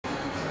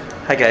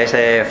Hi guys,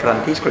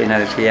 Francisco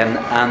Linares here,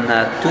 and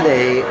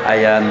today I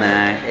am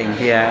in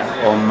here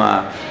on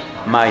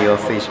my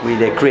office with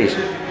Chris.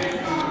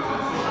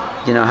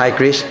 You know, hi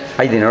Chris,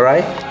 how you doing? All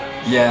right?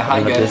 Yeah,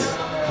 hi guys.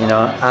 You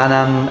know,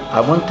 and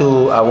I want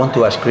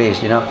to ask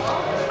Chris. You know,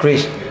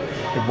 Chris,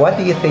 what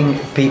do you think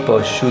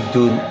people should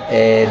do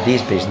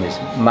this business,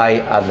 my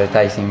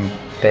advertising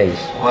page?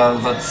 Well,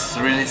 that's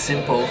really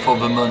simple for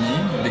the money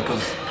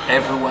because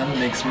everyone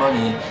makes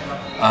money.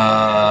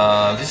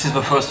 This is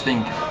the first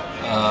thing.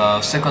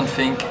 Second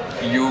thing,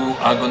 you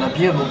are gonna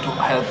be able to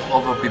help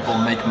other people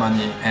make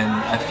money, and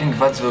I think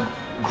that's the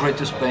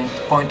greatest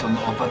point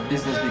of that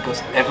business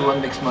because everyone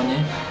makes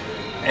money.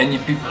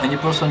 Any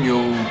person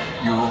you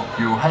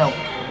help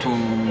to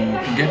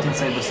get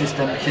inside the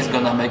system, he's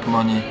gonna make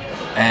money,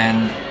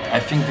 and I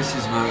think this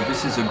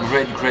is a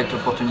great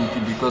opportunity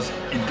because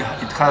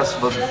it has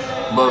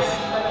both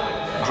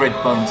great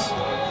points.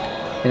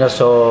 You know,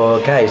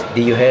 so guys,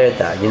 did you hear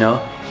that? You know.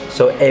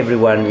 So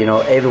everyone, you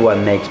know,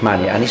 everyone makes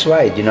money, and it's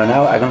right. You know,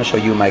 now I'm gonna show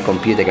you my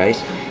computer,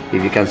 guys.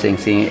 If you can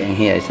see in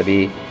here, it's a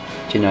bit,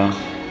 you know,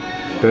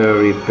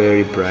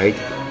 very bright.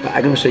 But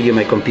I'm gonna show you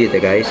my computer,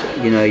 guys.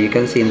 You know, you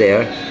can see in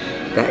there,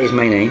 that is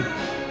my name,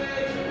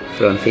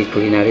 Francisco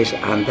Linares,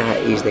 and that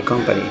is the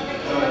company.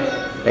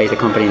 That is the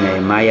company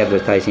name, my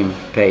advertising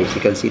page.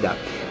 You can see that.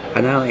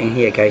 And now in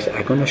here, guys,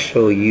 I'm gonna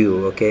show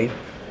you, okay?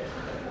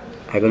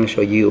 I'm gonna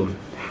show you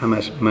how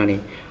much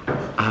money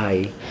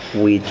I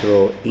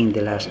withdraw in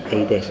the last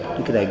 8 days.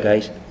 Look at that,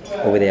 guys,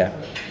 over there.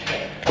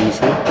 Can you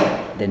see?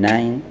 The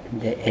 9,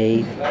 the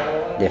 8,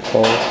 the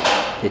 4,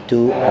 the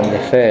 2, and the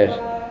 1st,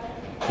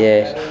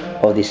 yes,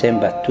 of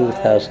December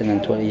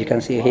 2020. You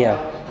can see here,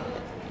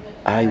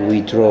 I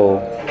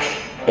withdraw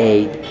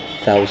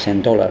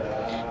 $8,000.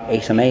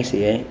 It's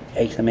amazing, eh?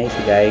 It's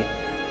amazing, guys.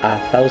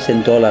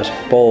 $1,000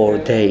 per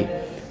day,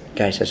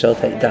 guys. So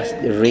that's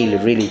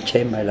really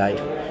changed my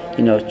life.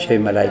 You know,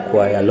 changed my life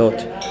quite a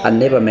lot. I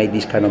never made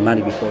this kind of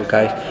money before,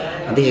 guys,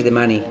 and this is the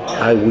money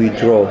I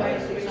withdraw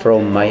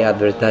from my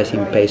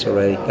advertising page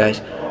already,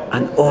 guys.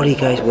 And only,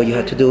 guys, what you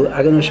have to do,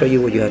 I'm gonna show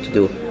you what you have to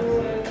do.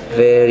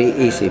 Very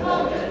easy.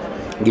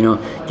 You know,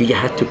 you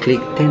just have to click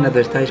 10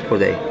 advertise per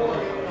day.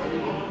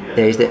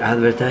 There is the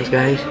advertise,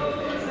 guys,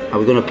 and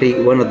we're gonna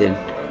click one of them.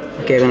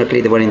 Okay, I'm gonna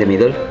click the one in the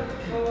middle,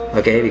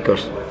 okay,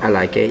 because I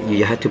like it. You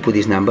just have to put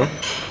this number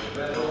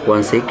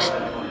 16,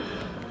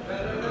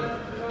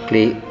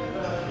 click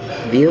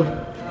view,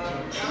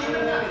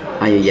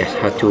 and you just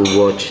have to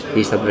watch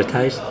this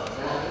advertise.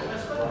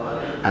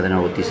 I don't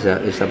know what this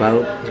is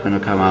about. It's gonna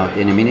come out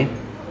in a minute.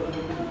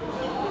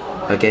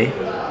 Okay,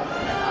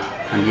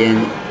 and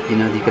then, you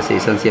know, you can see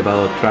something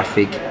about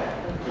traffic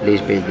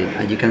list building,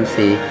 and you can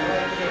see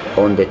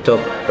on the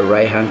top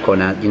right hand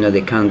corner, you know,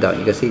 the countdown.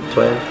 You can see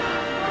 12,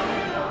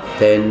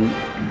 10,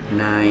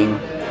 9.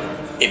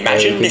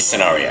 Imagine 8. This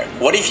scenario.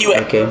 What if you...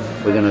 Okay,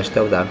 we're gonna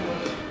stop that.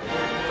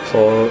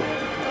 4,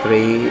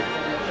 3,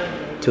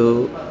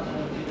 2,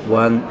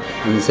 1,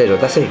 and 0.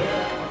 That's it.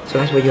 So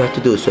that's what you have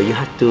to do. So you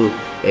have to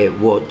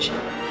watch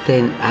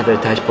 10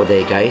 advertise per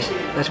day, guys.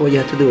 That's what you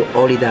have to do.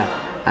 Only that,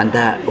 and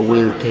that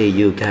will take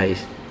you,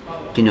 guys,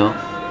 you know,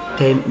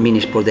 10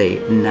 minutes per day.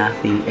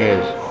 Nothing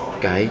else,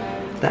 guys.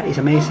 That is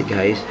amazing,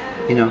 guys.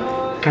 You know,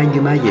 can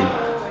you imagine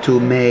to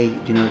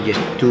make, you know,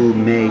 just to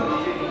make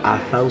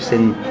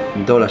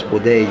 $1,000 per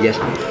day just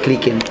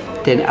clicking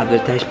 10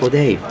 advertise per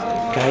day,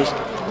 guys?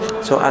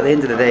 So at the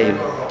end of the day,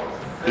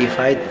 if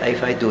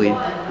I do it,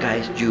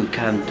 guys, you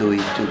can do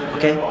it too.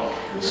 Okay?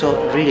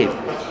 So really,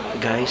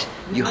 guys,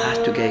 you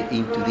have to get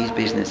into this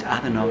business. I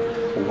don't know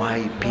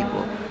why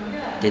people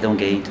they don't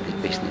get into this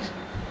business,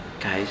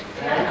 guys.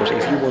 Because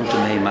if you want to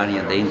make money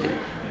on the internet,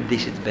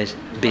 this is the best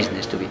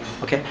business to be.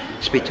 Okay?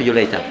 Speak to you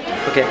later.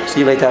 Okay?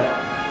 See you later.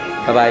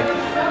 Bye bye.